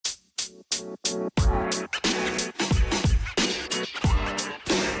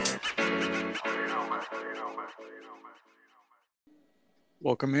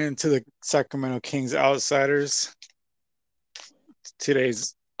Welcome into the Sacramento Kings Outsiders.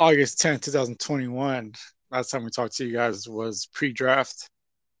 Today's August 10th, 2021. Last time we talked to you guys was pre-draft.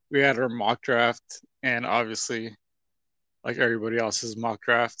 We had our mock draft, and obviously, like everybody else's mock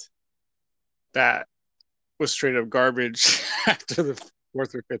draft, that was straight up garbage after the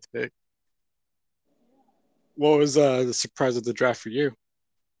fourth or fifth pick. What was the surprise of the draft for you?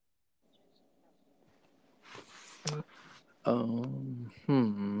 Let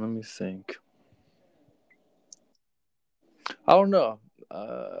me think. I don't know.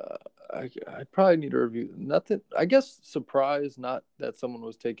 I probably need to review nothing. I guess surprise, not that someone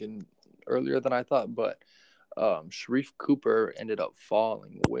was taken earlier than I thought, but Sharif Cooper ended up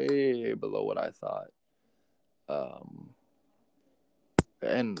falling way below what I thought.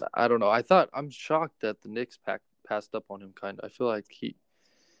 And I don't know. I'm shocked that the Knicks passed up on him. Kind of. I feel like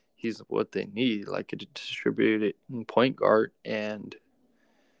he's what they need, like a distributed point guard, and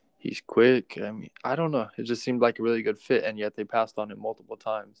he's quick. I mean, I don't know. It just seemed like a really good fit, and yet they passed on him multiple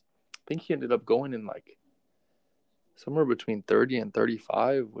times. I think he ended up going in like somewhere between 30 and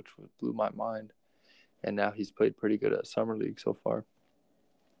 35, which blew my mind. And now he's played pretty good at Summer League so far.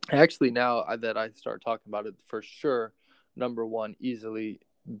 Actually, now that I start talking about it, for sure, number one, easily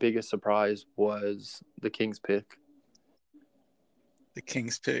biggest surprise was the Kings pick. The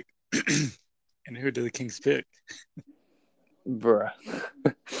Kings pick. And who did the Kings pick? Bruh.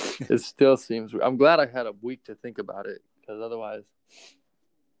 It still seems. I'm glad I had a week to think about it, because otherwise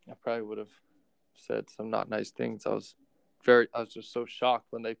I probably would have said some not nice things. I was just so shocked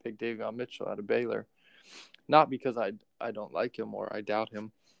when they picked Davion Mitchell out of Baylor. Not because I don't like him or I doubt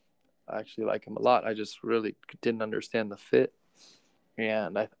him. I actually like him a lot. I just really didn't understand the fit.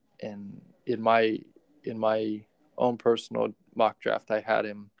 And in my own personal mock draft, I had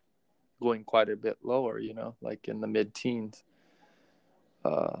him going quite a bit lower, like in the mid-teens.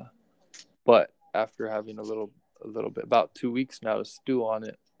 But after having a little bit, about 2 weeks now to stew on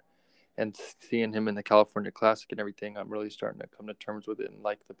it, and seeing him in the California Classic and everything, I'm really starting to come to terms with it and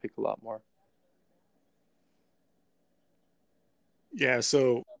like the pick a lot more. Yeah,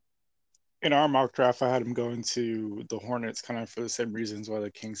 so in our mock draft, I had him going to the Hornets kind of for the same reasons why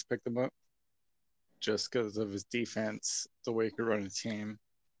the Kings picked him up. Just because of his defense, the way he could run a team,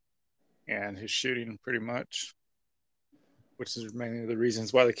 and his shooting pretty much, which is mainly the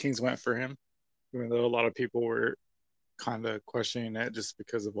reasons why the Kings went for him, even though a lot of people were kind of questioning it just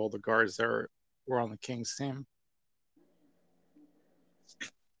because of all the guards that were on the Kings team.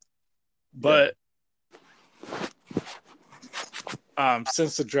 But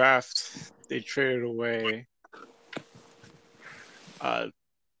since the draft, they traded away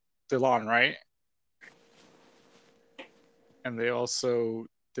DeLon Wright, and they also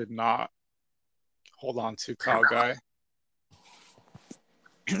did not hold on to Kyle Guy,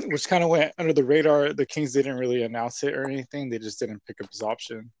 which kind of went under the radar. The Kings didn't really announce it or anything. They just didn't pick up his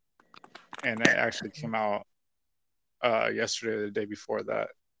option. And it actually came out yesterday or the day before that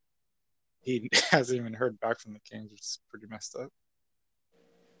he hasn't even heard back from the Kings, which is pretty messed up.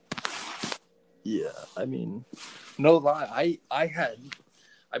 Yeah, I mean, no lie.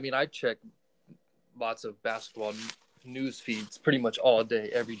 I check lots of basketball news feeds pretty much all day,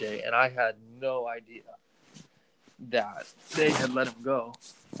 every day, and I had no idea that they had let him go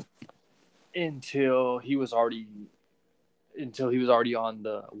until he was already on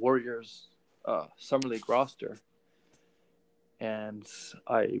the Warriors Summer League roster. And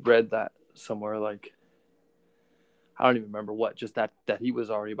I read that somewhere, like, I don't even remember what, just that he was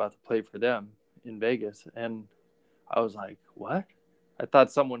already about to play for them in Vegas. And I was like, what? I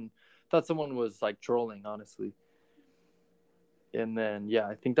thought someone was like trolling, honestly. And then, yeah,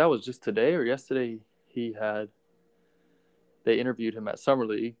 I think that was just today or yesterday. They interviewed him at Summer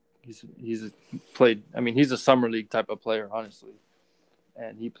League. He's played. I mean, he's a Summer League type of player, honestly,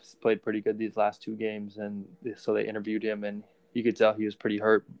 and he played pretty good these last two games. And so they interviewed him, and you could tell he was pretty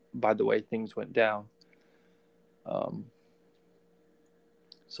hurt by the way things went down.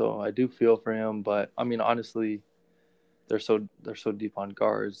 So I do feel for him, but I mean, honestly, they're so deep on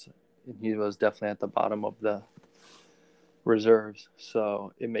guards, and he was definitely at the bottom of the reserves,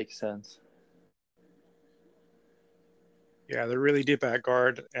 so it makes sense. Yeah, they're really deep at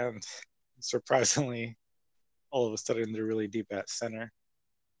guard, and surprisingly, all of a sudden they're really deep at center.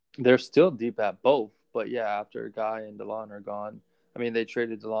 They're still deep at both, but yeah, after Guy and DeLon are gone, I mean, they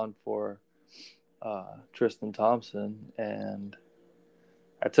traded DeLon for Tristan Thompson, and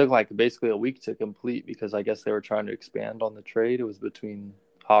it took like basically a week to complete because I guess they were trying to expand on the trade. It was between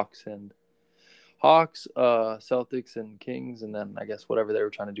Hawks and Hawks, Celtics, and Kings, and then I guess whatever they were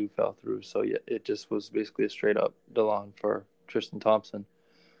trying to do fell through. So yeah, it just was basically a straight up Delon for Tristan Thompson,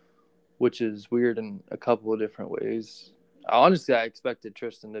 which is weird in a couple of different ways. Honestly, I expected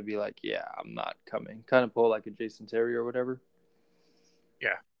Tristan to be like, "Yeah, I'm not coming," kind of pull like a Jason Terry or whatever.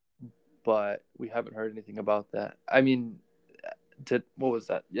 Yeah. But we haven't heard anything about that. I mean, what was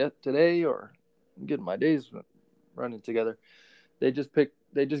that? Yeah, today or I'm getting my days running together. They just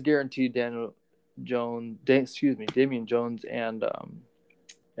guaranteed Damian Jones and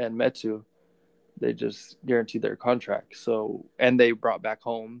Metsu. They just guaranteed their contract. So and they brought back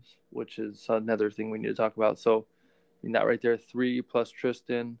Holmes, which is another thing we need to talk about. So I mean that right there, 3 plus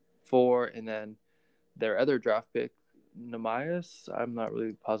Tristan, 4, and then their other draft pick, Namias. I'm not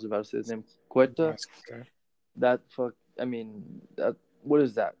really positive how to say his name. Quetta. That fuck. I mean that. What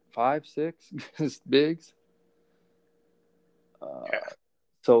is that? 5, 6 bigs. Yeah.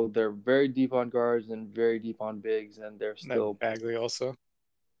 So they're very deep on guards and very deep on bigs, and Bagley also.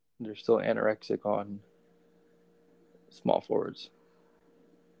 They're still anorexic on small forwards.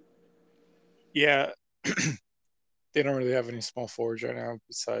 Yeah, they don't really have any small forwards right now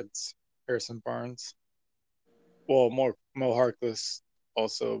besides Harrison Barnes. Well, more Mo Harkless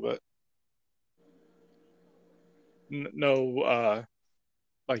also, but no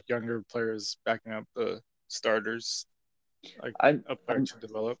like younger players backing up the starters, like a player to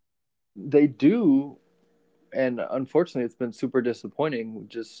develop. They do, and unfortunately, it's been super disappointing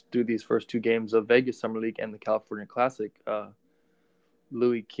just through these first 2 games of Vegas Summer League and the California Classic.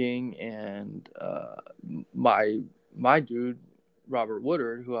 Louis King and my dude Robert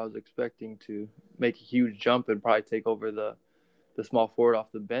Woodard, who I was expecting to make a huge jump and probably take over the small forward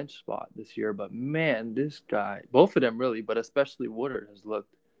off the bench spot this year. But man, this guy, both of them really, but especially Woodard, has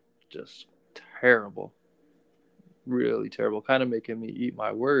looked just terrible, really terrible. Kind of making me eat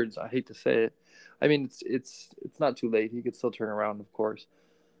my words. I hate to say it. I mean, it's not too late. He could still turn around, of course,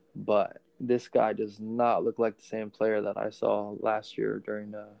 but this guy does not look like the same player that I saw last year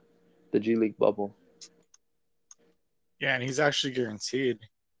during the G League bubble. Yeah, and he's actually guaranteed.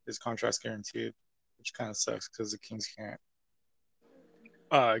 His contract's guaranteed, which kind of sucks because the Kings can't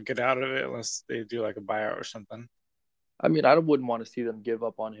get out of it unless they do like a buyout or something. I mean, I wouldn't want to see them give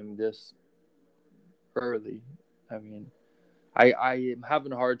up on him this early. I mean, I am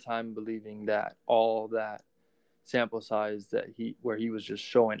having a hard time believing that all that sample size that where he was just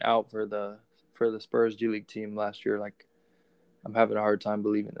showing out for the Spurs G League team last year. Like, I'm having a hard time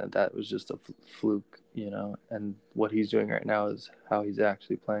believing that was just a fluke, and what he's doing right now is how he's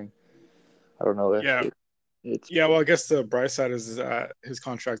actually playing. I don't know if it's well, I guess the bright side is that his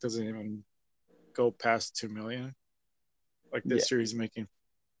contract doesn't even go past 2 million. Like this year, he's making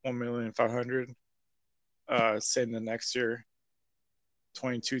 1,500,000. Saying the next year,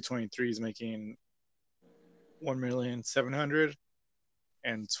 22-23, he's making 1,700,000,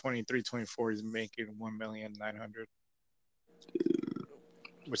 and 23-24, he's making 1,900,000,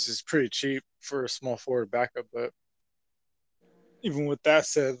 which is pretty cheap for a small forward backup. But even with that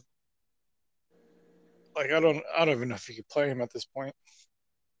said, like I don't even know if you could play him at this point.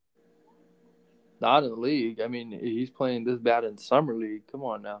 Not in the league. I mean, he's playing this bad in summer league. Come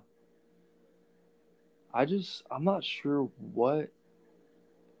on now. I'm not sure what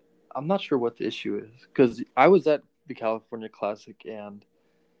the issue is, because I was at the California Classic and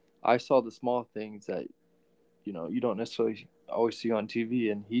I saw the small things that you don't necessarily always see on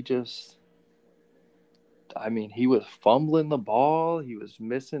TV, and he was fumbling the ball, he was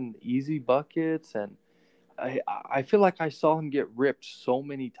missing easy buckets, and I feel like I saw him get ripped so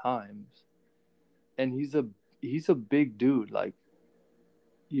many times, and he's a big dude, like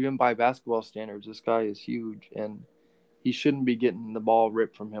even by basketball standards, this guy is huge, and he shouldn't be getting the ball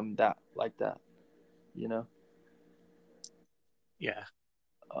ripped from him that, you know. Yeah.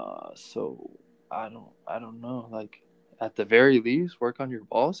 So I don't know. Like, at the very least, work on your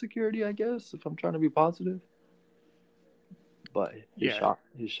ball security, I guess, if I'm trying to be positive. But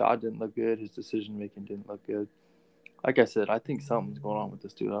his shot didn't look good. His decision making didn't look good. Like I said, I think something's going on with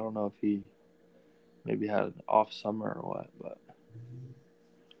this dude. I don't know if he maybe had an off summer or what, but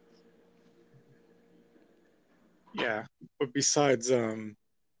yeah. But besides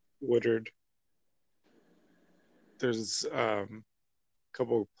Woodard, there's a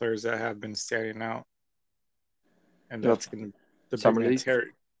couple of players that have been standing out, and that's going to the big man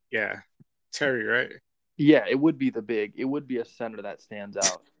Terry. Yeah, Terry, right? Yeah, it would be the big. It would be a center that stands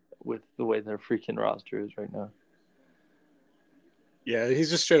out with the way their freaking roster is right now. Yeah, he's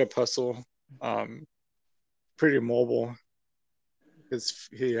just straight up hustle. Pretty mobile.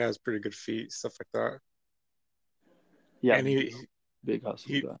 He has pretty good feet, stuff like that. Yeah, and he big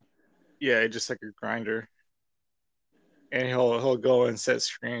hustle guy. Yeah, just like a grinder, and he'll go and set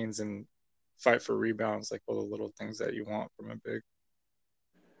screens and fight for rebounds, like all the little things that you want from a big.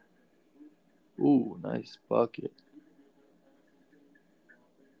 Ooh, nice bucket.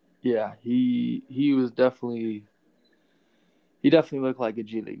 Yeah, he was definitely he definitely looked like a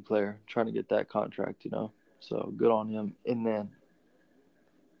G League player trying to get that contract, you know. So good on him. And then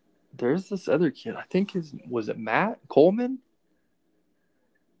there's this other kid. I think his was it Matt Coleman?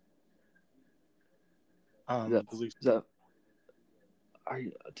 Is that Believe is that I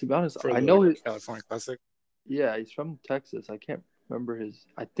to be honest, for I the know his California Classic. yeah, he's from Texas. I can't remember his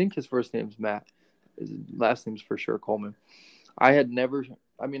I think his first name's Matt. His last name's for sure Coleman. I had never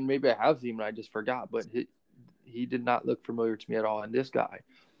I mean maybe I have seen him and I just forgot, but he did not look familiar to me at all. And this guy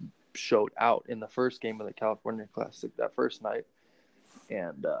showed out in the first game of the California Classic that first night.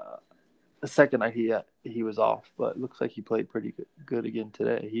 And the second night he was off, but it looks like he played pretty good again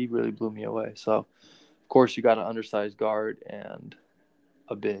today. He really blew me away. So, of course, you got an undersized guard and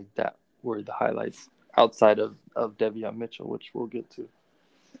a big that were the highlights outside of Devion Mitchell, which we'll get to.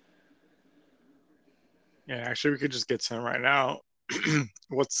 Yeah, actually, we could just get to him right now.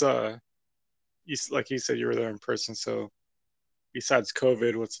 What's you like you said you were there in person, so besides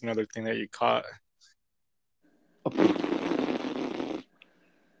COVID, what's another thing that you caught?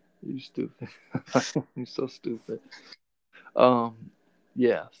 You stupid. You're so stupid. Um,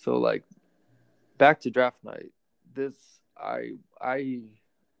 yeah. So like back to draft night. This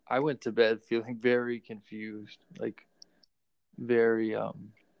I went to bed feeling very confused, like very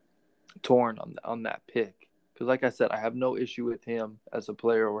torn on that pick. Because like I said, I have no issue with him as a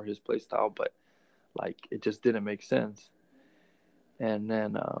player or his play style, but like it just didn't make sense. And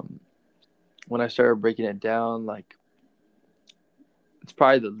then when I started breaking it down, like it's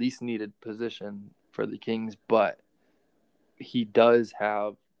probably the least needed position for the Kings, but he does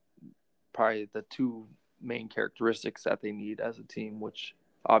have probably the two main characteristics that they need as a team, which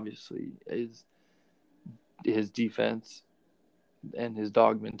obviously is his defense and his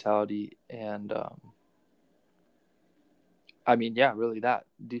dog mentality. And I mean, yeah, really that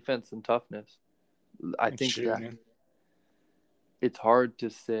defense and toughness. I And think that shooting. it's hard to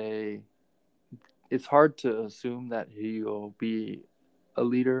say, it's hard to assume that he'll be a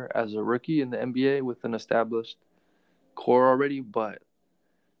leader as a rookie in the NBA with an established core already, but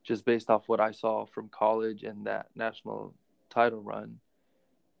just based off what I saw from college and that national title run,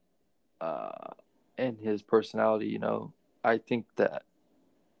 uh, and his personality, you know, I think that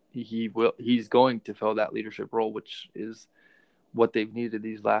he's going to fill that leadership role, which is what they've needed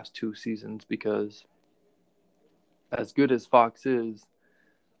these last two seasons because as good as Fox is,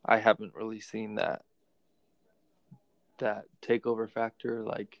 I haven't really seen that takeover factor,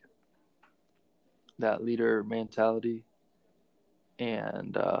 like that leader mentality.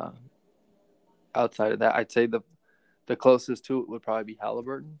 And outside of that, I'd say the closest to it would probably be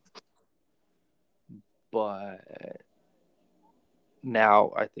Halliburton. But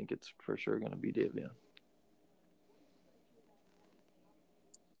now I think it's for sure going to be Davion.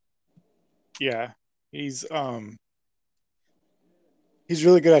 Yeah, he's he's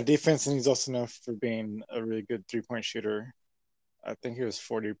really good at defense, and he's also known for being a really good 3-point shooter. I think he was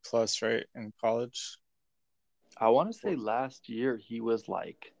 40 plus, right, in college. I want to say last year he was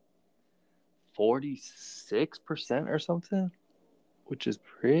like 46% or something, which is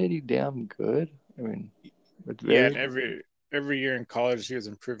pretty damn good. I mean, it's Yeah, and very. every year in college he was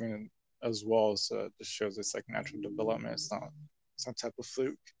improving as well. So it just shows it's like natural development. It's not some type of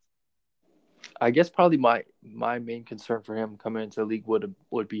fluke. I guess probably my main concern for him coming into the league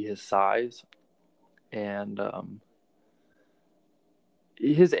would be his size and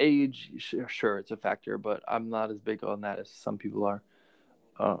his age. Sure, it's a factor, but I'm not as big on that as some people are.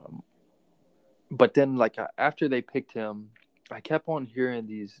 Um, but then, like after they picked him, I kept on hearing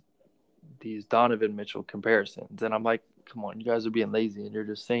these Donovan Mitchell comparisons, and I'm like, come on, you guys are being lazy, and you're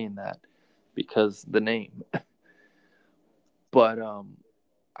just saying that because the name. But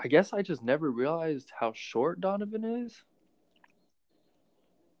I guess I just never realized how short Donovan is.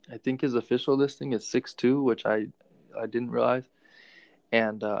 I think his official listing is 6'2", which I didn't realize.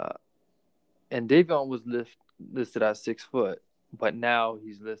 And Davion was listed as 6 foot, but now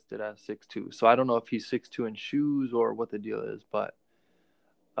he's listed as 6'2". So I don't know if he's 6'2" in shoes or what the deal is, but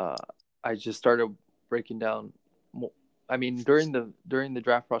uh, I just started breaking down. I mean, during the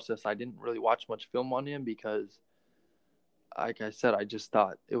draft process, I didn't really watch much film on him because, like I said, I just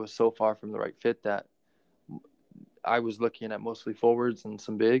thought it was so far from the right fit that I was looking at mostly forwards and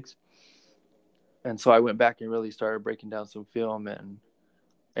some bigs. And so I went back and really started breaking down some film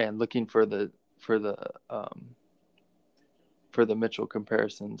and looking for the for the Mitchell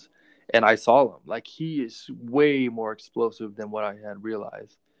comparisons. And I saw him. Like, he is way more explosive than what I had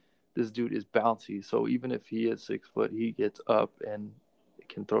realized. This dude is bouncy. So even if he is 6 foot, he gets up and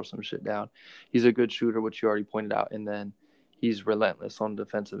can throw some shit down. He's a good shooter, which you already pointed out. And then he's relentless on the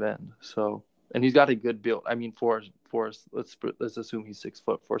defensive end. So, and he's got a good build. I mean, let's assume he's 6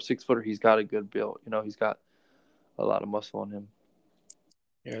 foot. For a 6 footer, he's got a good build. You know, he's got a lot of muscle on him.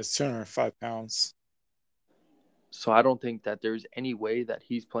 Yeah, it's 205 pounds. So I don't think that there's any way that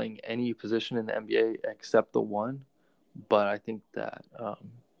he's playing any position in the NBA except the one. But I think that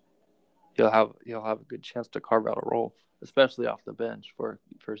he'll have a good chance to carve out a role, especially off the bench for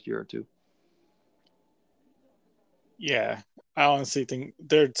the first year or two. Yeah, I honestly think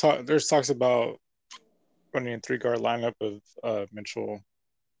there's talks about running a 3 guard lineup of Mitchell,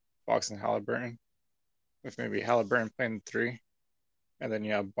 Fox, and Halliburton, with maybe Halliburton playing 3, and then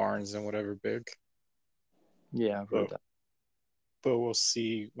you have Barnes and whatever big. Yeah, I've heard that. But we'll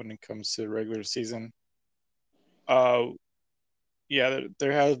see when it comes to the regular season. Yeah,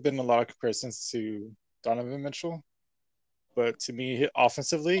 there has been a lot of comparisons to Donovan Mitchell, but to me,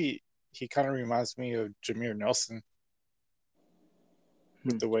 offensively, he kind of reminds me of Jameer Nelson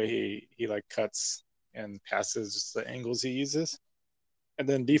with the way he like cuts and passes, just the angles he uses. And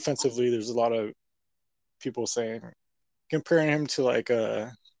then defensively, there's a lot of people saying comparing him to like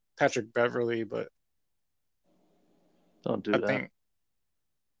Patrick Beverly, but don't do I that. think,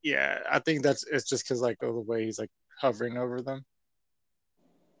 yeah, I think it's just because like of the way he's like hovering over them.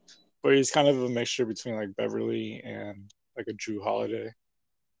 But he's kind of a mixture between like Beverly and like a Drew Holiday.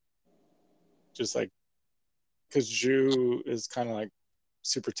 Just like because Drew is kind of like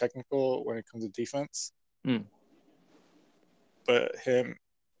super technical when it comes to defense. But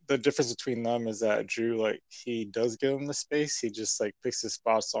the difference between them is that Drew, like, he does give him the space. He just like picks his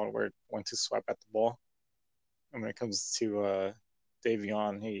spots on when to swipe at the ball. And when it comes to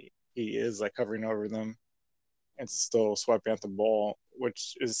Davion, he is like hovering over them and still swiping at the ball,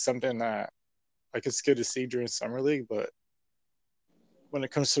 which is something that like it's good to see during summer league, but when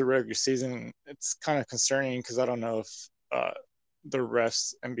it comes to the regular season, it's kind of concerning because I don't know if the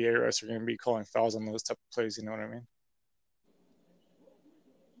refs, NBA refs, are going to be calling fouls on those type of plays. You know what I mean?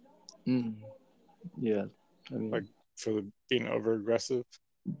 Yeah, I mean, like for being over aggressive.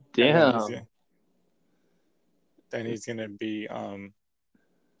 Damn. Then he's going to be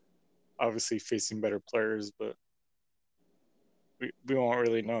obviously facing better players, but we won't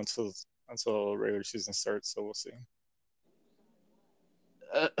really know until regular season starts. So we'll see.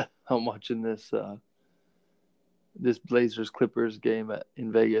 I'm watching this Blazers Clippers game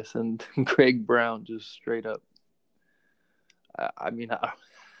in Vegas, and Greg Brown just straight up. I mean, I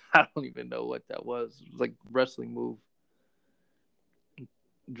don't even know what that was. It was like a wrestling move.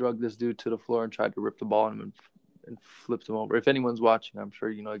 Drugged this dude to the floor and tried to rip the ball on him and flipped him over. If anyone's watching, I'm sure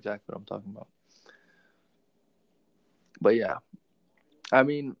you know exactly what I'm talking about. But yeah, I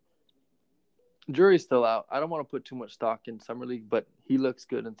mean, jury's still out. I don't want to put too much stock in Summer League, but he looks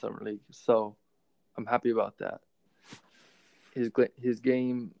good in Summer League, so I'm happy about that. His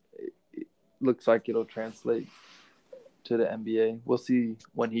game looks like it'll translate to the NBA. We'll see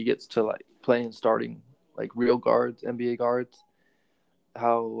when he gets to like playing starting like real guards, NBA guards,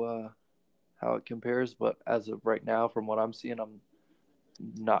 how it compares. But as of right now, from what I'm seeing, I'm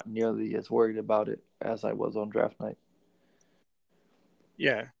not nearly as worried about it as I was on draft night.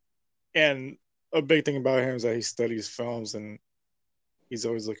 Yeah, and a big thing about him is that he studies films and he's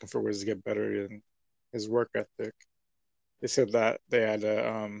always looking for ways to get better in his work ethic. They said that they had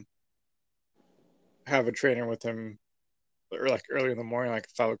to have a trainer with him, or like early in the morning, like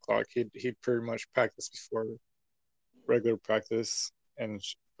 5 o'clock. He'd pretty much practice before regular practice and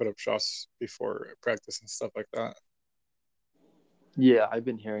put up shots before practice and stuff like that. Yeah, I've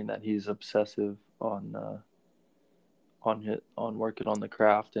been hearing that he's obsessive on working on the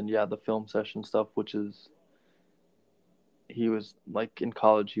craft and the film session stuff, which is he was like in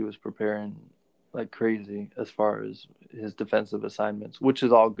college he was preparing like crazy as far as his defensive assignments, which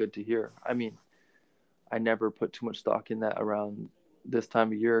is all good to hear. I mean, I never put too much stock in that around this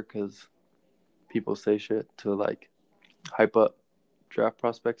time of year because people say shit to like hype up draft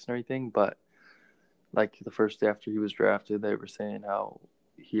prospects and everything, but like the first day after he was drafted, they were saying how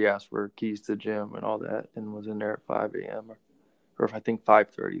he asked for keys to the gym and all that and was in there at 5 a.m. or if I think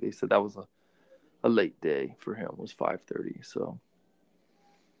 5:30. They said that was a late day for him, was 5:30. So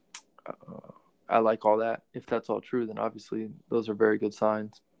I like all that. If that's all true, then obviously those are very good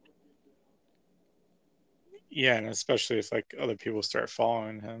signs. Yeah, and especially if like other people start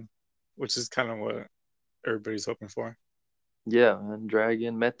following him, which is kind of what everybody's hoping for. Yeah, and drag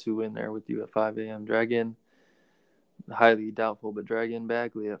in Metu in there with you at 5 a.m. Drag in highly doubtful, but Dragon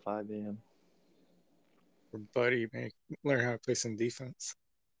Bagley at 5 a.m. Buddy may learn how to play some defense.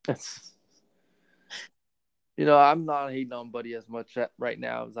 That's I'm not hating on Buddy as much right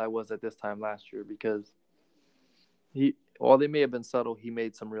now as I was at this time last year because while they may have been subtle, he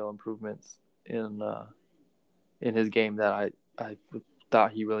made some real improvements in his game that I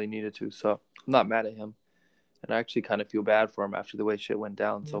thought he really needed to. So I'm not mad at him, and I actually kind of feel bad for him after the way shit went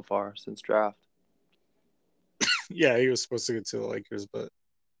down so far since draft. Yeah, he was supposed to go to the Lakers, but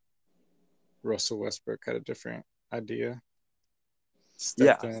Russell Westbrook had a different idea.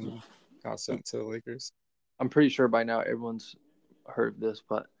 Stepped in, got sent to the Lakers. I'm pretty sure by now everyone's heard this,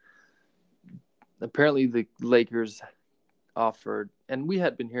 but apparently the Lakers offered, and we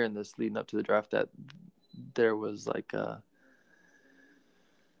had been hearing this leading up to the draft, that there was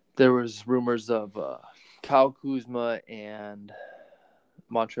rumors of Kyle Kuzma and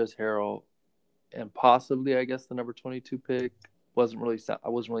Montrezl Harrell, and possibly, I guess, the number 22 pick. I wasn't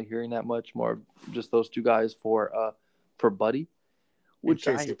really hearing that much. More just those two guys for Buddy, which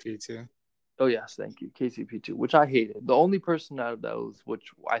KCP too. Oh yes, thank you, KCP too, which I hated. The only person out of those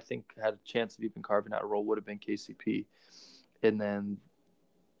which I think had a chance of even carving out a role would have been KCP, and then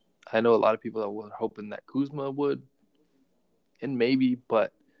I know a lot of people that were hoping that Kuzma would, and maybe,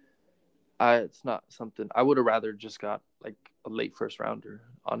 but it's not something I would have rather just got like a late first rounder,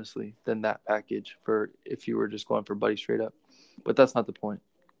 honestly, than that package for if you were just going for Buddy straight up. But that's not the point.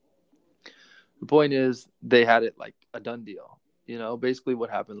 The point is they had it like a done deal. Basically what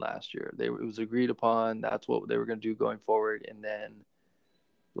happened last year. It was agreed upon. That's what they were going to do going forward. And then,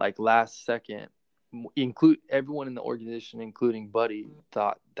 like last second, include everyone in the organization, including Buddy,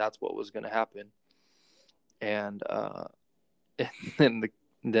 thought that's what was going to happen. And then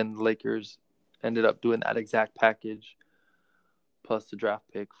the Lakers ended up doing that exact package plus the draft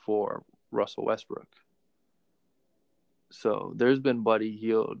pick for Russell Westbrook. So there's been Buddy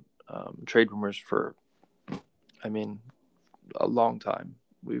Hield trade rumors for, a long time.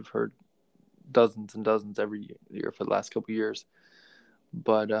 We've heard dozens and dozens every year for the last couple of years.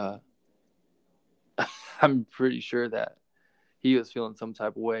 But I'm pretty sure that he was feeling some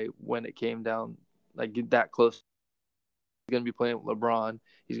type of way when it came down, like that close. He's going to be playing with LeBron.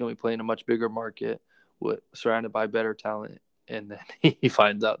 He's going to be playing a much bigger market surrounded by better talent. And then he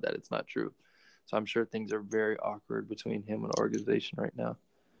finds out that it's not true. So I'm sure things are very awkward between him and the organization right now.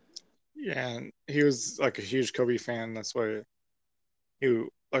 Yeah, and he was like a huge Kobe fan. That's why he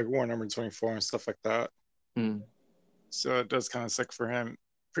like wore number 24 and stuff like that. Mm. So it does kind of suck for him.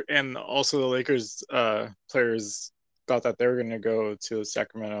 And also the Lakers players thought that they were going to go to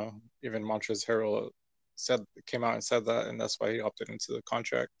Sacramento. Even Montrezl Harrell came out and said that, and that's why he opted into the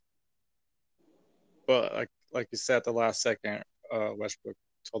contract. But like you said, at the last second, Westbrook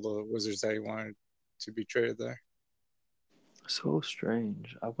told the Wizards that he wanted to be traded there. So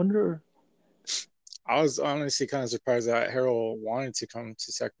strange. I wonder. I was honestly kind of surprised that Harrell wanted to come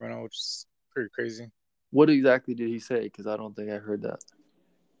to Sacramento, which is pretty crazy. What exactly did he say? Because I don't think I heard that.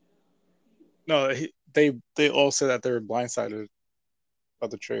 No, they all said that they were blindsided by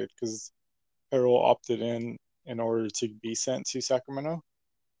the trade because Harrell opted in order to be sent to Sacramento,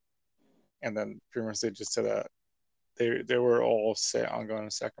 and then pretty much they just said that they were all set on going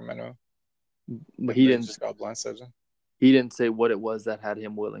to Sacramento. But he didn't just got blindsided. He didn't say what it was that had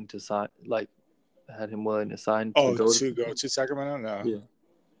him willing to sign, to go to Sacramento? No. Yeah.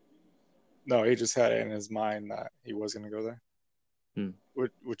 No, he just had it in his mind that he was going to go there.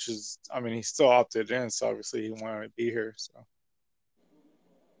 Which is, he still opted in, so obviously he wanted to be here. So,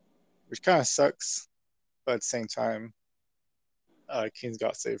 which kind of sucks, but at the same time, Kings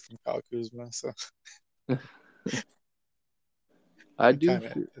got saved from Kyle Kuzma, so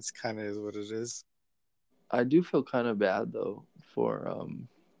it's kind of is what it is. I do feel kind of bad though for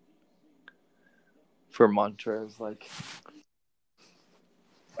Montrez. Like,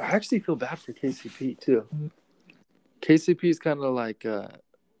 I actually feel bad for KCP too. KCP is kind of like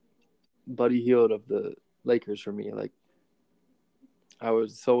Buddy Hield of the Lakers for me. Like, I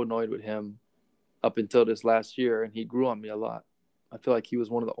was so annoyed with him up until this last year, and he grew on me a lot. I feel like he was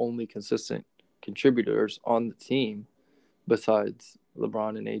one of the only consistent contributors on the team besides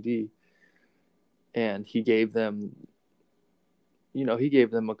LeBron and AD. And he gave them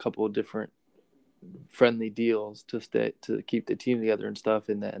a couple of different friendly deals to keep the team together and stuff.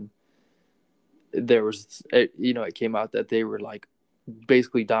 And then there was, it came out that they were like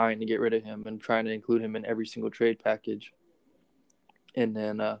basically dying to get rid of him and trying to include him in every single trade package. And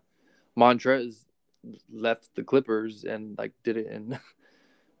then Montrez left the Clippers and like did it in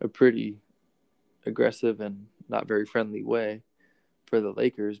a pretty aggressive and not very friendly way for the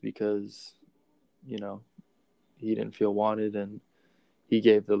Lakers because, he didn't feel wanted, and he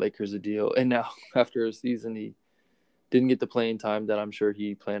gave the Lakers a deal. And now after a season, he didn't get the playing time that I'm sure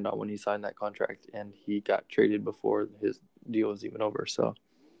he planned on when he signed that contract, and he got traded before his deal was even over. So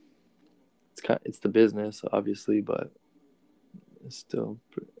it's the business, obviously, but it still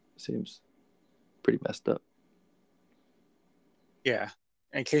seems pretty messed up. Yeah,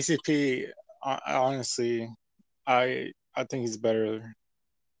 and KCP, honestly, I think he's better.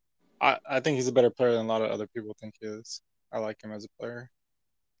 I think he's a better player than a lot of other people think he is. I like him as a player.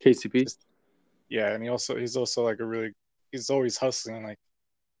 KCP? Just, yeah, and he's also like he's always hustling. Like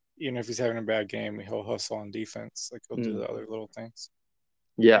even if he's having a bad game, he'll hustle on defense. Like he'll do the other little things.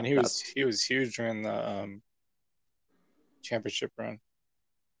 Yeah, And he was huge during the championship run.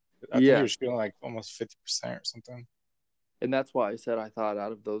 I think he yeah. was shooting like almost 50% or something. And that's why I said I thought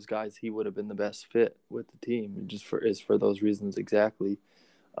out of those guys, he would have been the best fit with the team, just for those reasons exactly.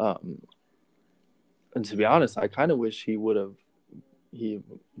 And to be honest, I kind of wish he would have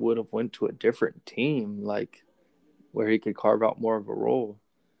went to a different team, like where he could carve out more of a role.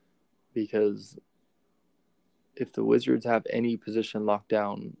 Because if the Wizards have any position locked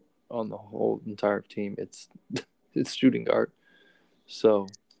down on the whole entire team, it's shooting guard. So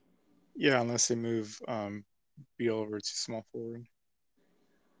yeah, unless they move Beal over to small forward,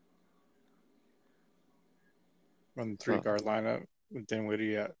 run the 3 guard lineup with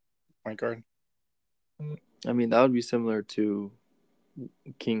Dinwiddie at point guard. I mean, that would be similar to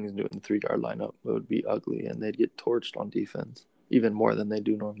Kings doing the 3 guard lineup. It would be ugly, and they'd get torched on defense even more than they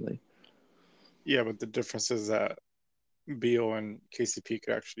do normally. Yeah, but the difference is that Beal and KCP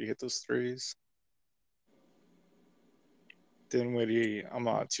could actually hit those threes. Dinwiddie, I'm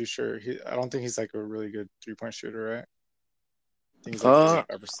not too sure. I don't think he's like a really good 3-point shooter, right? I think he's like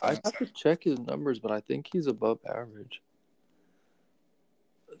 35%. I'd have to check his numbers, but I think he's above average.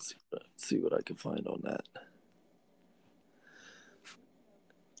 Let's see what I can find on that.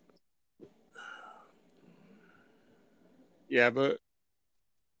 Yeah, but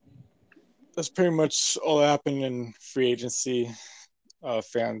that's pretty much all that happened in free agency.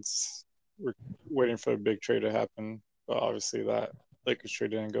 Fans were waiting for a big trade to happen, but obviously that Lakers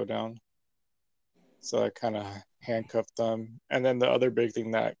trade didn't go down. So that kind of handcuffed them. And then the other big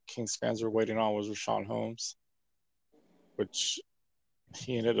thing that Kings fans were waiting on was Richaun Holmes, which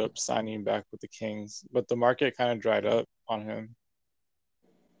he ended up signing back with the Kings. But the market kind of dried up on him.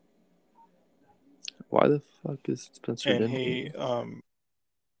 Why the fuck is Spencer And Dinwiddie?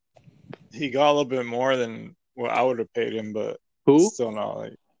 he got a little bit more than what I would have paid him, but Who? still not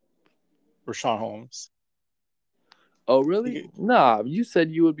like Richaun Holmes. Oh, really? Nah, you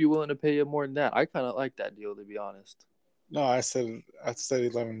said you would be willing to pay him more than that. I kind of like that deal, to be honest. No, I said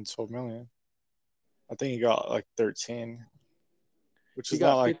 11 to 12 million. I think he got like 13, which He is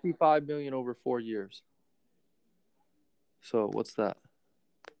not got like $55 million over 4 years. So what's that?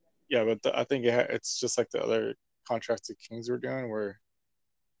 yeah, but I think it's just like the other contracts the Kings were doing, where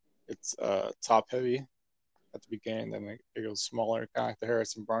it's top heavy at the beginning, then it goes smaller, kind of like the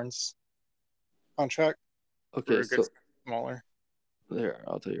Harrison Barnes contract. Okay, so smaller. there,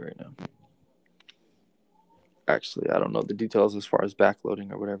 I'll tell you right now. Actually, I don't know the details as far as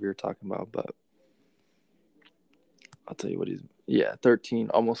backloading or whatever you're talking about, but I'll tell you what 13,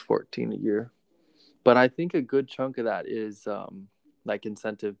 almost 14 a year. But I think a good chunk of that is like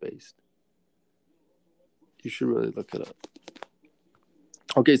incentive based. You should really look it up.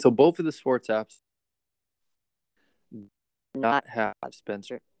 Okay, so both of the sports apps do not have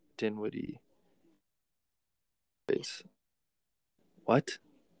Spencer Dinwiddie. What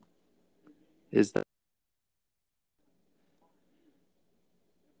is that?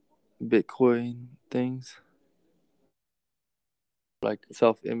 Bitcoin things? Like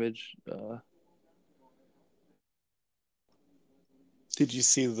self-image? Did you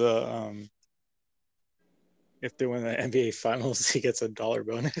see the if they win the NBA Finals, he gets $1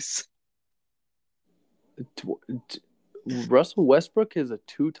 bonus? Russell Westbrook is a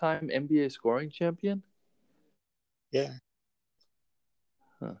 2-time NBA scoring champion? Yeah.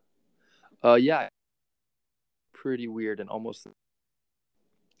 Huh. Yeah. Pretty weird and almost. I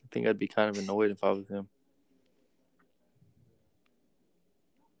think I'd be kind of annoyed if I was him.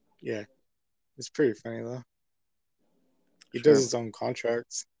 Yeah. It's pretty funny though. He does his own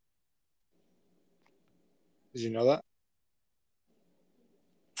contracts. Did you know that?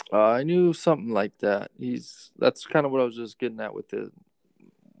 I knew something like that. That's kind of what I was just getting at with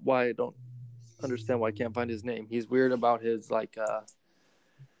why I don't understand why I can't find his name. He's weird about his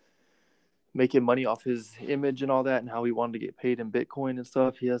making money off his image and all that, and how he wanted to get paid in Bitcoin and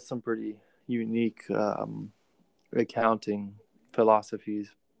stuff. He has some pretty unique accounting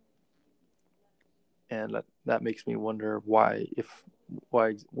philosophies, and that makes me wonder what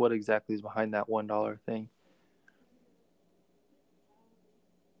exactly is behind that $1 thing.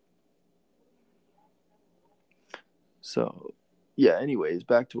 So, yeah. Anyways,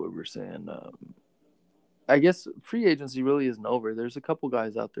 back to what we were saying. I guess free agency really isn't over. There's a couple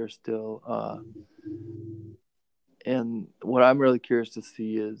guys out there still, and what I'm really curious to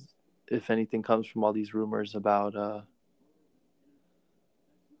see is if anything comes from all these rumors about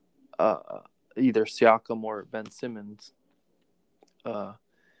either Siakam or Ben Simmons.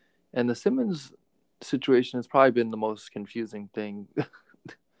 And the Simmons situation has probably been the most confusing thing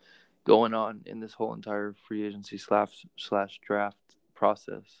going on in this whole entire free agency slash draft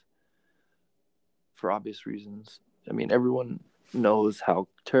process for obvious reasons. I mean, everyone knows how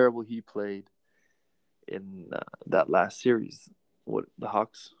terrible he played in that last series. What the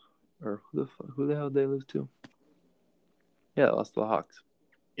Hawks or who the hell did they lose to? Yeah, they lost to the Hawks.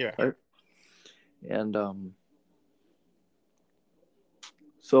 Yeah. Right? And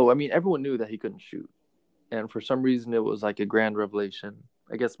so I mean, everyone knew that he couldn't shoot, and for some reason, it was like a grand revelation.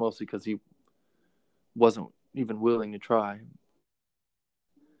 I guess mostly because he wasn't even willing to try.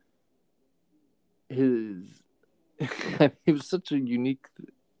 It was such a unique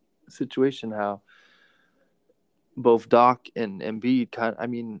situation how both Doc and Embiid I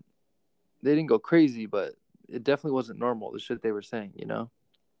mean, they didn't go crazy, but it definitely wasn't normal, the shit they were saying, you know?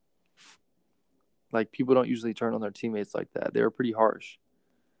 Like, people don't usually turn on their teammates like that. They were pretty harsh.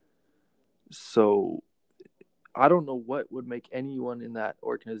 So, I don't know what would make anyone in that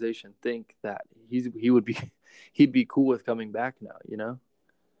organization think that he'd be cool with coming back now, you know?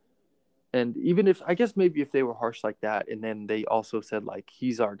 And even if I guess maybe if they were harsh like that, and then they also said like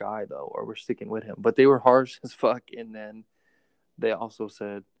he's our guy though, or we're sticking with him, but they were harsh as fuck, and then they also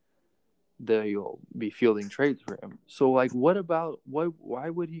said they'll be fielding trades for him. So like, what about why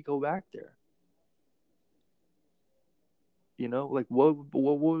would he go back there? You know, like what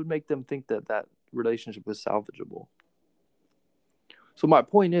would make them think that that relationship is salvageable? So my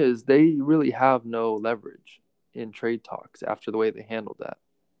point is, they really have no leverage in trade talks after the way they handled that,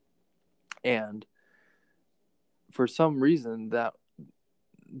 and for some reason that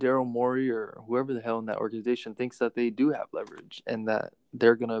Daryl Morey or whoever the hell in that organization thinks that they do have leverage and that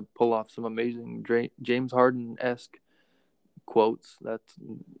they're going to pull off some amazing James Harden-esque quotes that's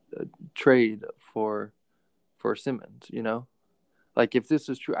a trade for Simmons, you know? Like if this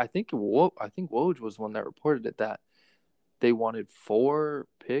is true, I think Woj was one that reported it, that they wanted 4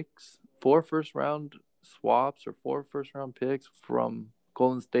 first round swaps or 4 first round picks from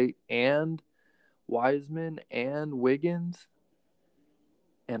Golden State and Wiseman and Wiggins.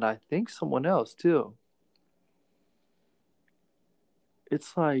 And I think someone else too.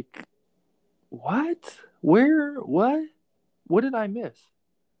 It's like, what? Where? What? What did I miss?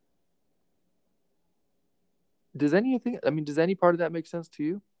 Does any part of that make sense to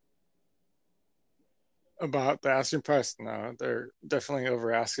you? About the asking price, no, they're definitely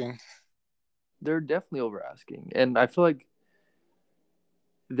over asking. They're definitely over asking, and I feel like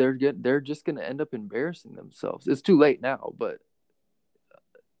they're just going to end up embarrassing themselves. It's too late now, but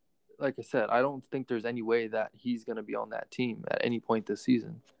like I said, I don't think there's any way that he's going to be on that team at any point this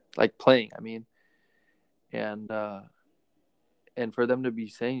season, like playing. I mean, and for them to be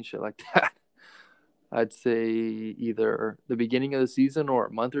saying shit like that, I'd say either the beginning of the season or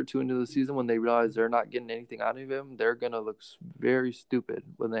a month or two into the season, when they realize they're not getting anything out of him, they're going to look very stupid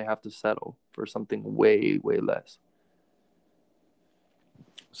when they have to settle for something way, way less.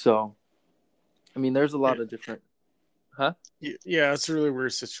 So, I mean, there's a lot of different... Huh? Yeah, it's a really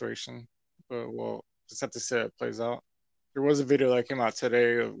weird situation. But we'll just have to see how it plays out. There was a video that came out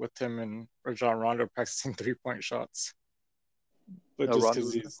today with him and Rajon Rondo practicing 3-point shots. But just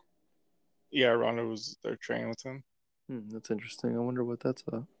because he's... Yeah, Rondo was there training with him. That's interesting. I wonder what that's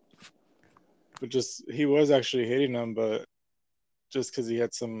about. But just, he was actually hitting them, but just because he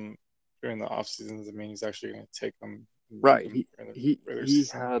had some during the off seasons, I mean, he's actually going to take them. Right. He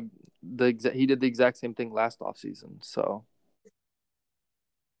had he did the exact same thing last off season. So.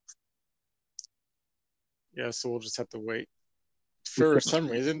 Yeah, so we'll just have to wait. For some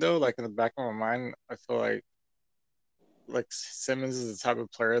reason, though, like in the back of my mind, I feel like Simmons is the type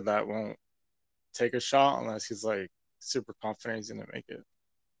of player that won't take a shot unless he's like super confident he's gonna make it.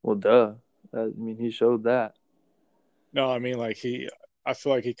 Well, duh. I mean, he showed that. No, I mean, like I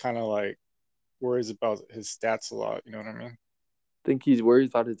feel like he kind of like worries about his stats a lot. You know what I mean? I think he's worried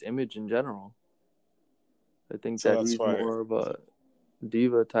about his image in general. I think so that he's more of a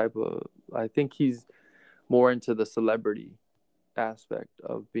diva type of... I think he's more into the celebrity aspect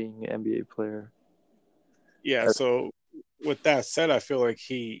of being an NBA player. Yeah, so with that said, I feel like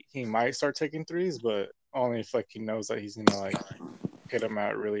he might start taking threes, but only if like he knows that he's gonna like hit them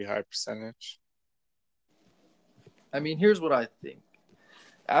at a really high percentage. I mean, here's what I think.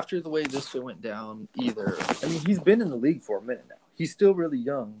 After the way this shit went down, I mean, he's been in the league for a minute now. He's still really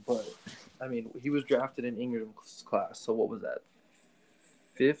young, but I mean, he was drafted in Ingram's class. So what was that?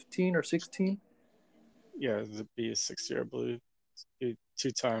 15 or 16? Yeah, it'd be a 6 year, I believe. Be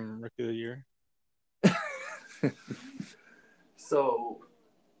 2-time rookie of the year. So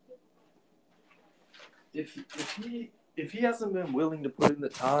if he hasn't been willing to put in the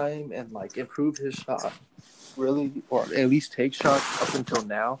time and like improve his shot, really, or at least take shots up until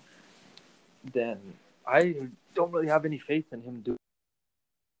now, then I don't really have any faith in him doing.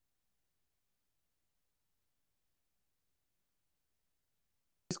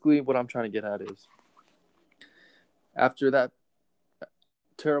 Basically, what I'm trying to get at is after that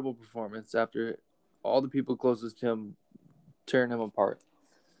terrible performance, after all the people closest to him tearing him apart,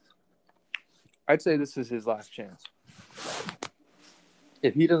 I'd say this is his last chance.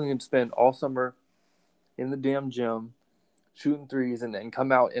 If he doesn't spend all summer in the damn gym shooting threes and then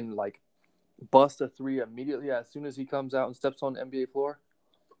come out and like bust a three immediately as soon as he comes out and steps on the NBA floor,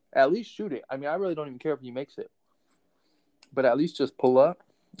 at least shoot it. I mean, I really don't even care if he makes it, but at least just pull up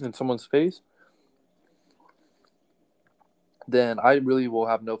in someone's face. Then I really will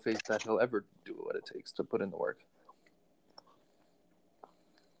have no faith that he'll ever do what it takes to put in the work.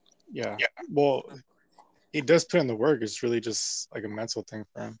 Yeah. Well, he does put in the work. It's really just like a mental thing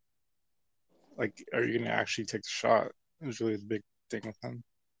for him. Like, are you gonna actually take the shot? Is really the big thing with him.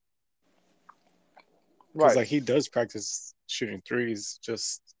 Because like he does practice shooting threes,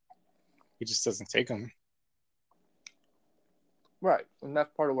 he just doesn't take them. Right, and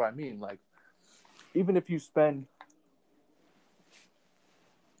that's part of what I mean. Like, even if you spend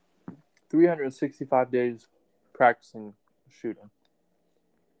 365 days practicing shooting,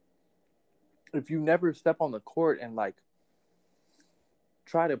 if you never step on the court and like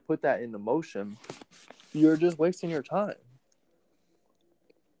try to put that into motion, you're just wasting your time.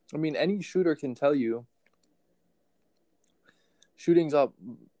 I mean, any shooter can tell you shooting's up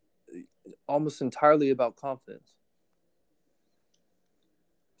almost entirely about confidence.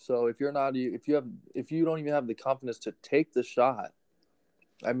 So if you don't even have the confidence to take the shot,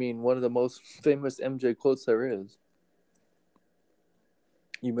 I mean, one of the most famous MJ quotes there is,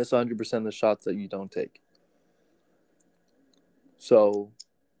 you miss 100% of the shots that you don't take. So,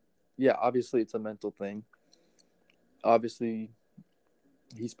 yeah, obviously it's a mental thing. Obviously,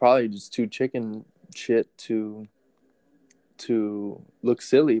 he's probably just too chicken shit to look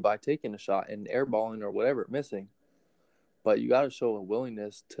silly by taking a shot and airballing or whatever, missing. But you got to show a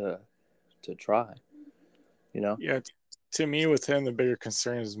willingness to try, you know? Yeah, to me, with him, the bigger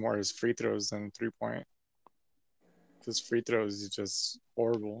concern is more his free throws than 3-point. Because free throws is just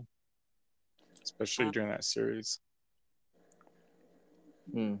horrible, especially during that series.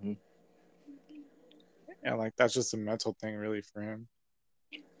 Mm-hmm. And like that's just a mental thing, really, for him.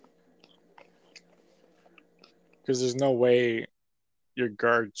 Because there's no way your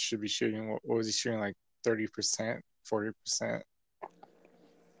guard should be shooting. What was he shooting, like 30%, 40%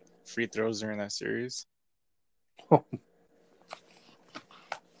 free throws during that series?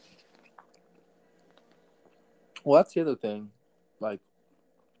 Well, that's the other thing. Like,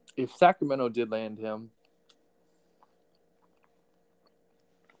 if Sacramento did land him,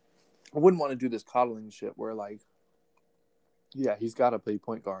 I wouldn't want to do this coddling shit where, like, yeah, he's got to play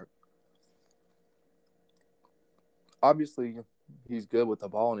point guard. Obviously, he's good with the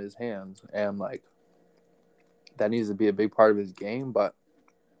ball in his hands, and, like, that needs to be a big part of his game, but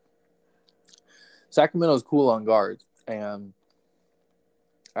Sacramento's cool on guards, and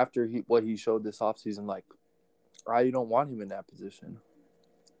after what he showed this offseason, like, I don't want him in that position.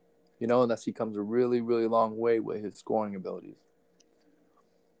 You know, unless he comes a really, really long way with his scoring abilities.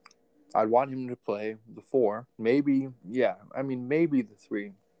 I'd want him to play the 4. Maybe, yeah. I mean, maybe the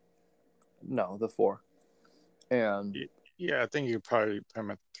 3. No, the 4. And yeah, I think you probably put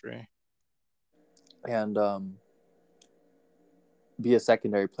him at the 3. And be a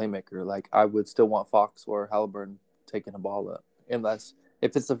secondary playmaker. Like, I would still want Fox or Halliburton taking the ball up. Unless,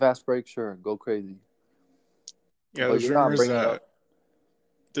 if it's a fast break, sure, go crazy. Yeah, but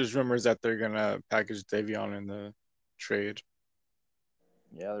there's rumors that they're going to package Davion in the trade.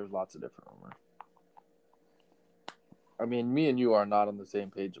 Yeah, there's lots of different rumors. I mean, me and you are not on the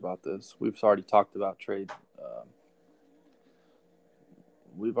same page about this. We've already talked about trade.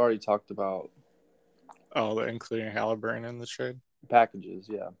 We've already talked about... Oh, including Halliburton in the trade? Packages,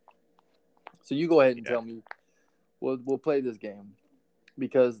 yeah. So you go ahead and tell me. We'll play this game.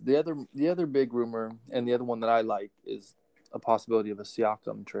 because the other big rumor and the other one that I like is a possibility of a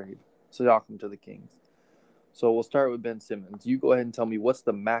Siakam trade, Siakam to the Kings. So we'll start with Ben Simmons. You go ahead and tell me what's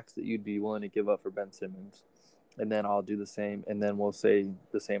the max that you'd be willing to give up for Ben Simmons, and then I'll do the same, and then we'll say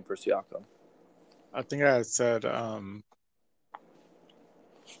the same for Siakam. I think I said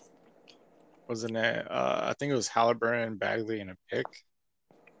wasn't it? I think it was Halliburton, Bagley, and a pick.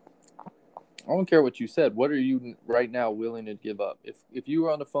 I don't care what you said. What are you right now willing to give up? If you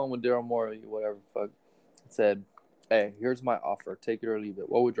were on the phone with Daryl Morey, whatever fuck, said, "Hey, here's my offer. Take it or leave it."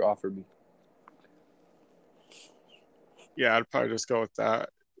 What would your offer be? Yeah, I'd probably just go with that.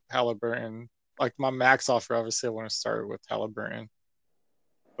 Halliburton. Like my max offer, obviously, I want to start with Halliburton.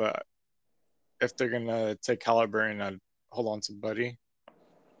 But if they're gonna take Halliburton, I'd hold on to Buddy.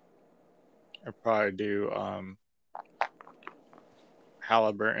 I'd probably do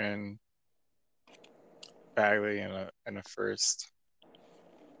Halliburton, Bagley, and a first.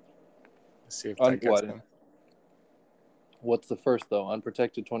 Let's see if that gets him. What's the first though?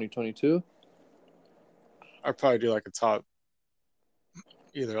 Unprotected 2022. I'd probably do like a top,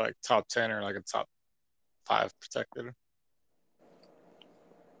 either like top 10 or like a top 5 protected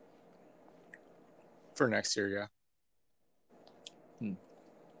for next year. Yeah.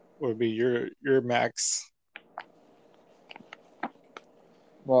 What would be your max?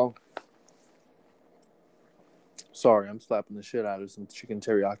 Well, sorry, I'm slapping the shit out of some chicken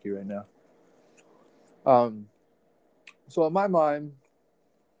teriyaki right now. So in my mind,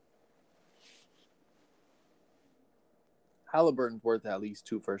 Halliburton's worth at least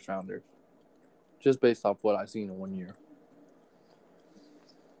 2 first rounders, just based off what I've seen in 1 year.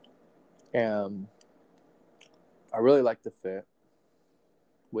 And I really like the fit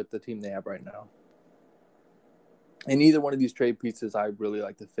with the team they have right now. And either one of these trade pieces, I really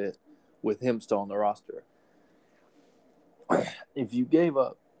like the fit with him still on the roster. If you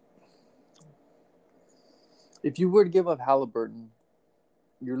were to give up Halliburton,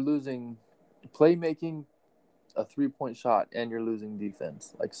 you're losing playmaking, a 3-point shot, and you're losing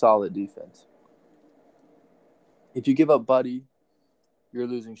defense, like solid defense. If you give up Buddy, you're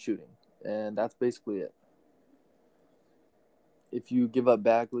losing shooting, and that's basically it. If you give up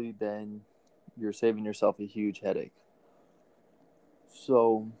Bagley, then you're saving yourself a huge headache.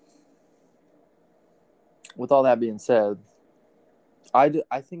 So, with all that being said, I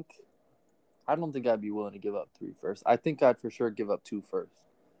don't think I'd be willing to give up 3 firsts. I think I'd for sure give up 2 firsts.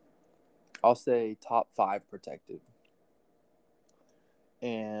 I'll say top 5 protected.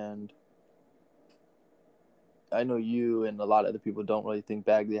 And I know you and a lot of other people don't really think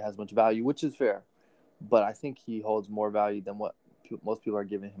Bagley has much value, which is fair. But I think he holds more value than what most people are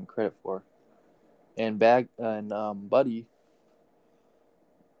giving him credit for. And Buddy,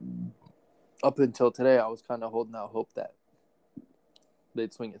 up until today, I was kind of holding out hope that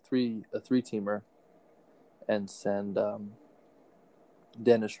they'd swing a three-teamer and send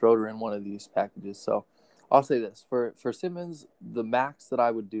Dennis Schroeder in one of these packages. So I'll say this. For Simmons, the max that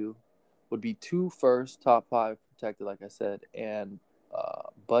I would do would be 2 firsts, top 5 protected, like I said, and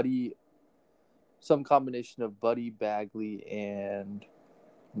Buddy, some combination of Buddy, Bagley, and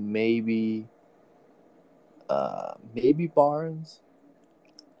maybe Barnes.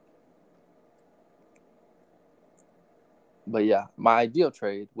 But yeah, my ideal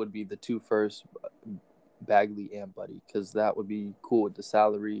trade would be the 2 firsts, Bagley and Buddy, because that would be cool with the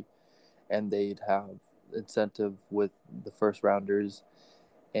salary, and they'd have incentive with the first rounders,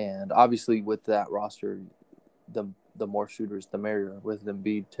 and obviously with that roster, the more shooters, the merrier. With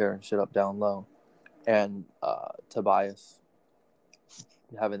Embiid tearing shit up down low, and Tobias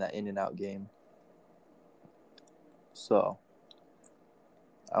having that in and out game. So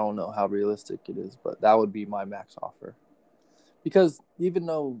I don't know how realistic it is, but that would be my max offer. Because even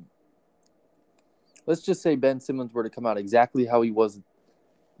though, let's just say Ben Simmons were to come out exactly how he was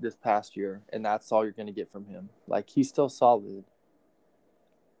this past year, and that's all you're going to get from him. Like, he's still solid,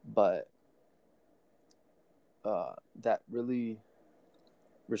 but that really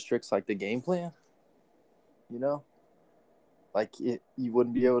restricts, like, the game plan, you know? Like, you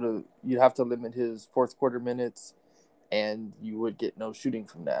wouldn't be able to – you'd have to limit his fourth quarter minutes, and you would get no shooting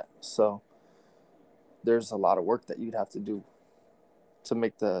from that. So there's a lot of work that you'd have to do to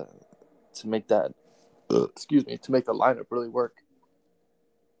make the lineup really work.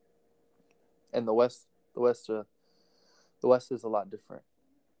 And the West is a lot different.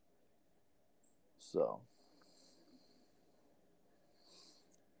 So,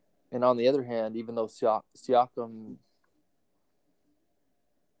 and on the other hand, even though Siakam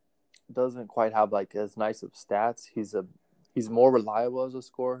doesn't quite have like as nice of stats, he's more reliable as a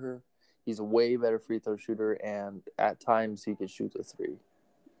scorer. He's a way better free throw shooter, and at times he could shoot a three.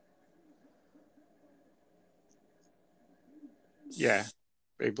 Yeah,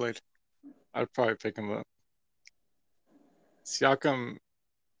 Beyblade. I'd probably pick him up. Siakam,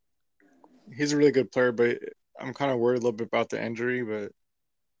 he's a really good player, but I'm kind of worried a little bit about the injury. But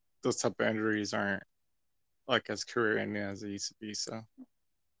those type of injuries aren't like as career ending as they used to be. So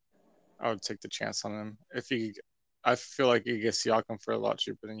I would take the chance on him. I feel like you get Siakam for a lot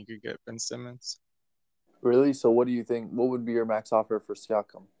cheaper than you could get Ben Simmons. Really? So what do you think? What would be your max offer for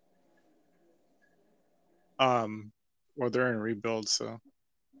Siakam? Well, they're in rebuild, so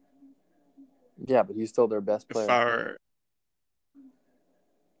Yeah, but he's still their best if player. I were,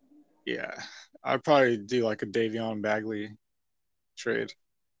 yeah, I'd probably do like a Davion Bagley trade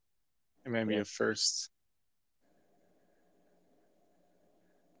and maybe a first.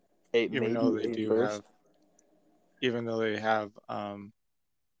 Even though they do have, even though they have,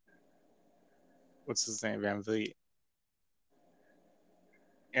 what's his name, Van Vliet.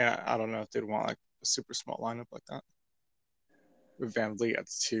 Yeah, I don't know if they'd want like a super small lineup like that with Van Vliet at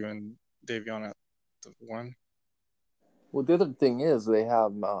the 2 and Davion at the 1. Well, the other thing is they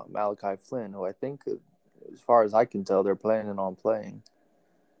have Malachi Flynn, who I think, as far as I can tell, they're planning on playing.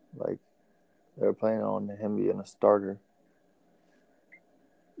 Like, they're planning on him being a starter.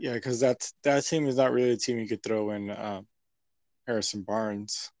 Yeah, because that team is not really a team you could throw in Harrison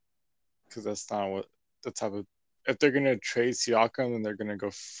Barnes, because that's not what the type of. If they're gonna trade Siakam, then they're gonna go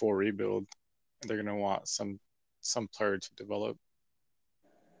full rebuild, and they're gonna want some player to develop.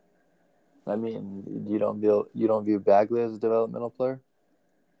 I mean, you don't view Bagley as a developmental player?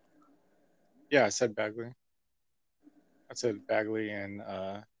 Yeah, I said Bagley. I said Bagley and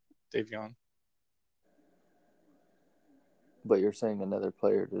Davion. But you're saying another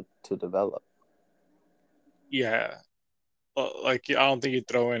player to develop. Yeah, like I don't think you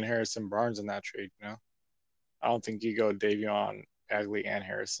throw in Harrison Barnes in that trade. You know, I don't think you go Davion, Bagley, and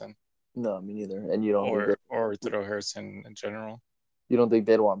Harrison. No, me neither. And you don't or throw Harrison in general. You don't think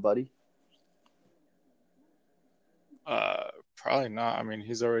they'd want Buddy? Probably not. I mean,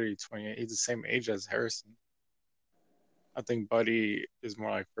 he's already 28. He's the same age as Harrison. I think Buddy is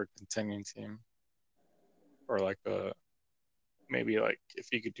more like for a contending team, or like a maybe like if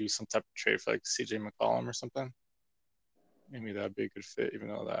you could do some type of trade for like CJ McCollum or something. Maybe that'd be a good fit, even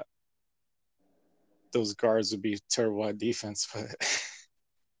though that those guards would be terrible at defense, but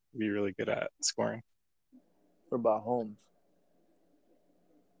be really good at scoring. What about Holmes?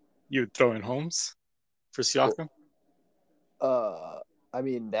 You would throw in Holmes for Siakam? I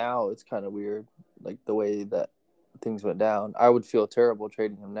mean, now it's kind of weird, like the way that things went down. I would feel terrible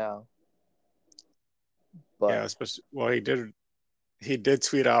trading him now. But yeah, especially he did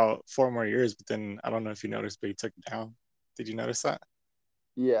tweet out 4 more years, but then I don't know if you noticed, but he took it down. Did you notice that?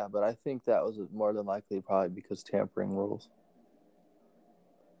 Yeah, but I think that was more than likely probably because tampering rules.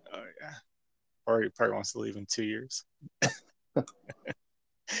 Oh yeah, or he probably wants to leave in 2 years.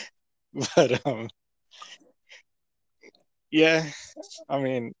 But yeah, I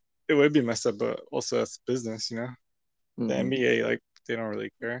mean, it would be messed up, but also that's business, you know. The NBA, like, they don't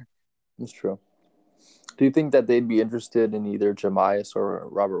really care. That's true. Do you think that they'd be interested in either Jemias or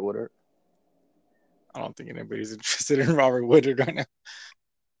Robert Woodard? I don't think anybody's interested in Robert Woodard right now.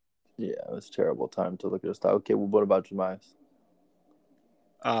 Yeah, it was a terrible time to look at his style. Okay, well, what about Jemias?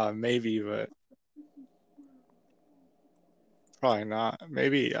 Maybe, but probably not.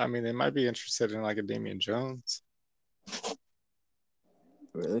 Maybe, I mean, they might be interested in like a Damian Jones.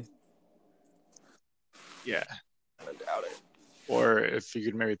 Really? Yeah. I doubt it. Or if you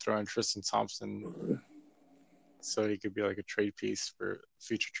could maybe throw in Tristan Thompson, so he could be like a trade piece for a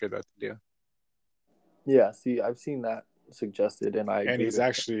future trade that they do. Yeah, see, I've seen that suggested, and I agree. And he's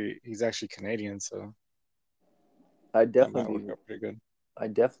actually Canadian, so I'd definitely that might work out pretty good.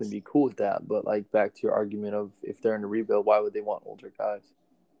 I'd definitely be cool with that. But like back to your argument of if they're in a rebuild, why would they want older guys?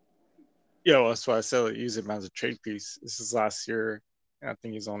 Yeah, well, that's why I said use him as a trade piece. This is last year, and I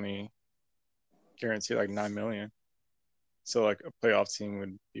think he's only guaranteed like $9 million. So like a playoff team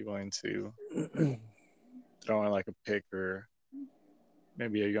would be willing to throw in like a pick or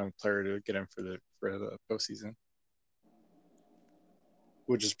maybe a young player to get him for the postseason,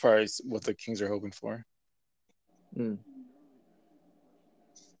 which is probably what the Kings are hoping for.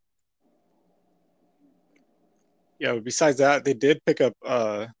 Yeah, but besides that, they did pick up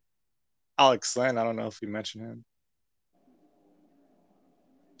Alex Len. I don't know if we mentioned him.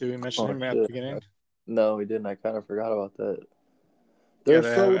 Did we mention him at the beginning? No, we didn't. I kind of forgot about that. They have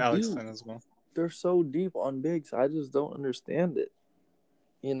Alex Len as well. They're so deep on bigs. I just don't understand it.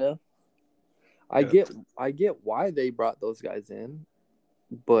 You know? I get why they brought those guys in,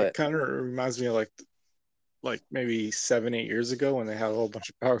 It But kind of reminds me of like maybe 7, 8 years ago when they had a whole bunch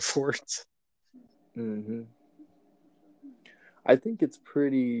of power forwards. hmm I think it's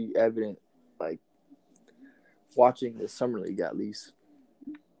pretty evident, like watching the summer league at least,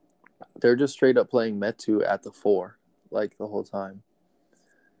 they're just straight up playing Metu at the four, like the whole time.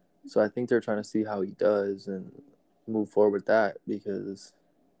 So I think they're trying to see how he does and move forward with that because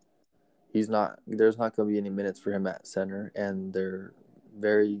he's not. There's not going to be any minutes for him at center, and they're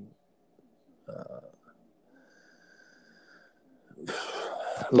very uh,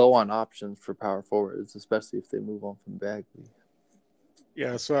 low on options for power forwards, especially if they move on from Bagley.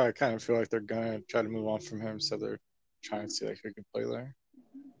 Yeah, that's why I kind of feel like they're gonna try to move on from him, so they're trying to see like who can play there.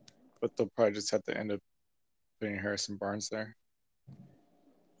 But they'll probably just have to end up putting Harrison Barnes there.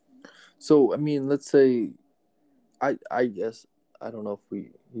 So I mean, let's say, I guess I don't know if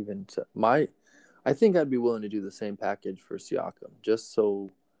we even my. I think I'd be willing to do the same package for Siakam,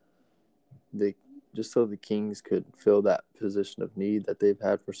 they just so the Kings could fill that position of need that they've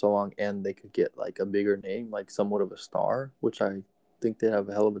had for so long, and they could get like a bigger name, like somewhat of a star, which I think they'd have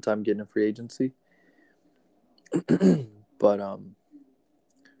a hell of a time getting in free agency. But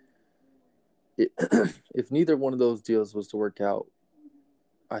if neither one of those deals was to work out,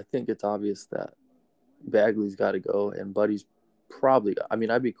 I think it's obvious that Bagley's got to go, and Buddy's probably. I mean,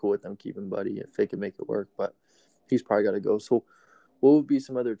 I'd be cool with them keeping Buddy if they could make it work, but he's probably got to go. So, what would be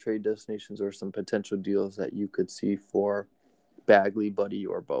some other trade destinations or some potential deals that you could see for Bagley, Buddy,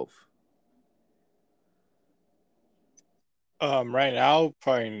 or both? Right now,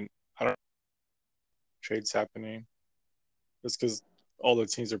 probably I don't know trades happening just because all the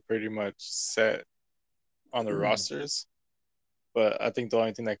teams are pretty much set on their rosters. But I think the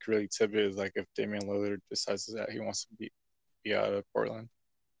only thing that could really tip it is like if Damian Lillard decides that he wants to be out of Portland,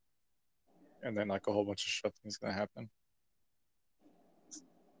 and then like a whole bunch of stuff is gonna happen.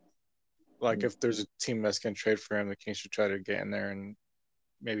 Like if there's a team that's gonna trade for him, the Kings should try to get in there and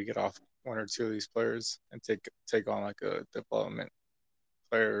maybe get off one or two of these players and take on like a development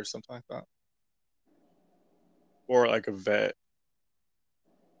player or something like that, or like a vet,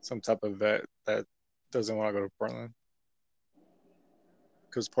 some type of vet that doesn't want to go to Portland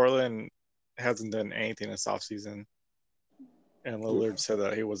because Portland hasn't done anything this offseason, and Lillard said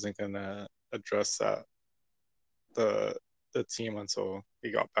that he wasn't gonna address the the team until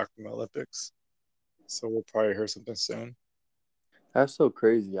he got back from the Olympics. So we'll probably hear something soon. That's so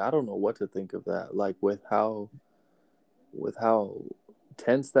crazy. I don't know what to think of that. Like with how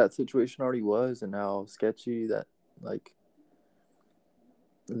tense that situation already was and how sketchy that like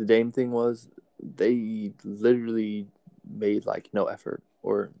the Dame thing was, they literally made like no effort.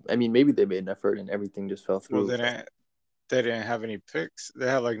 Or I mean maybe they made an effort and everything just fell Well, through. But they didn't have any picks. They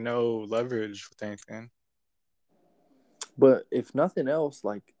had like no leverage with anything. but if nothing else,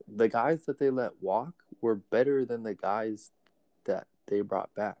 like the guys that they let walk were better than the guys that they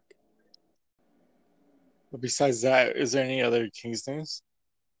brought back. But besides that, is there any other Kings news?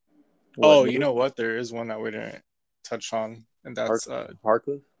 What Oh, you new? know what? There is one that we didn't touch on, and that's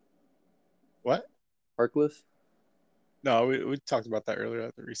Harkless? what? Harkless? No, we talked about that earlier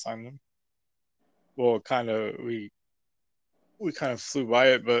that they re-signed him. Well, kind of we kind of flew by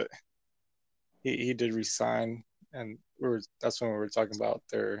it, but he did resign, and that's when we were talking about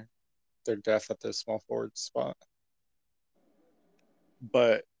their depth at the small forward spot.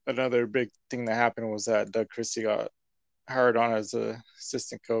 But another big thing that happened was that Doug Christie got hired on as a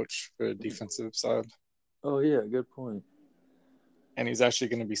assistant coach for the defensive side, Oh yeah, good point. and he's actually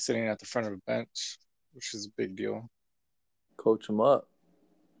going to be sitting at the front of a bench, which is a big deal. Coach him up.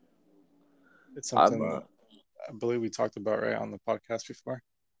 It's I'm something I believe we talked about right on the podcast before.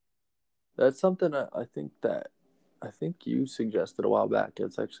 That's something I think you suggested a while back.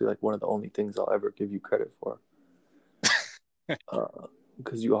 It's actually like one of the only things I'll ever give you credit for.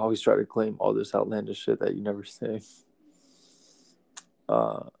 Because you always try to claim all this outlandish shit that you never say.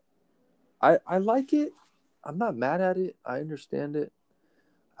 Uh, I like it. I'm not mad at it. I understand it.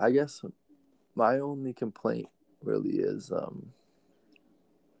 I guess my only complaint really is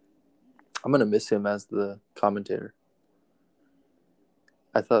I'm gonna miss him as the commentator.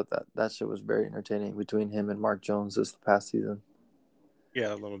 I thought that shit was very entertaining between him and Mark Jones this past season.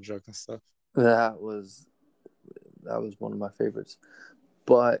 Yeah, a little joke and stuff. That was one of my favorites.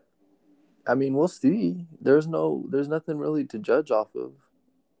 But I mean, we'll see. There's nothing really to judge off of.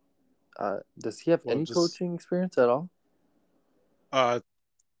 Does he have Well, any just coaching experience at all?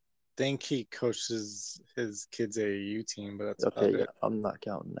 think he coaches his kids' AAU team, but that's Okay, about yeah, it. I'm not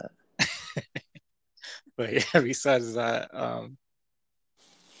counting that. But yeah, besides that,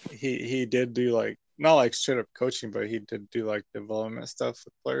 he did do like not like straight up coaching, but he did do like development stuff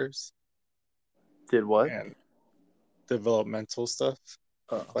with players Did what? and developmental stuff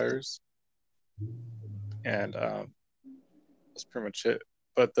with Oh. players, and that's pretty much it.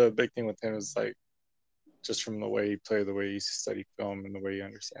 But the big thing with him is like just from the way he played, the way he used to study film, and the way he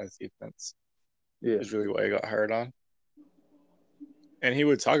understands defense Yeah. is really what I got hired on. And he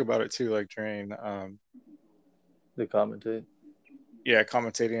would talk about it too, like during The commentate.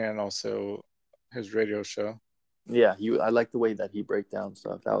 commentating and also his radio show. Yeah, I like the way that he break down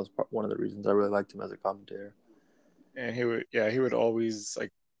stuff. That was one of the reasons I really liked him as a commentator. And he would always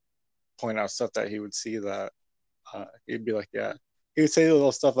like point out stuff that he would see that he'd be like, yeah, he would say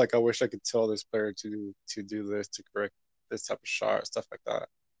little stuff like, I wish I could tell this player to do this, to correct this type of shot, stuff like that.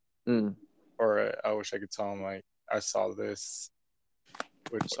 Or I wish I could tell him like, I saw this,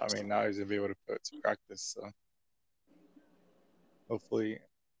 which I mean now he's gonna be able to put it to practice. So hopefully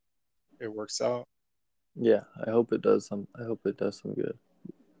it works out. Yeah, I hope it does some good,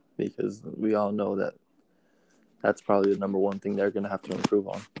 because we all know that that's probably the number one thing they're gonna have to improve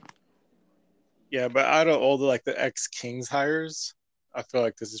on. Yeah, but out of all the ex-Kings hires, I feel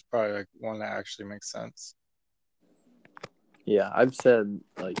like this is probably like one that actually makes sense. Yeah, I've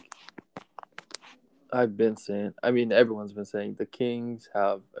been saying, I mean, everyone's been saying the Kings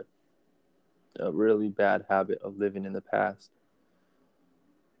have a really bad habit of living in the past.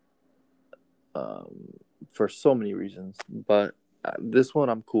 For so many reasons, but this one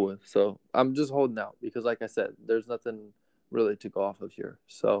I'm cool with. So I'm just holding out because, like I said, there's nothing really to go off of here.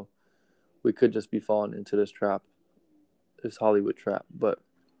 So we could just be falling into this trap, this Hollywood trap. But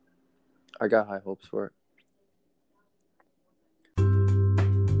I got high hopes for it.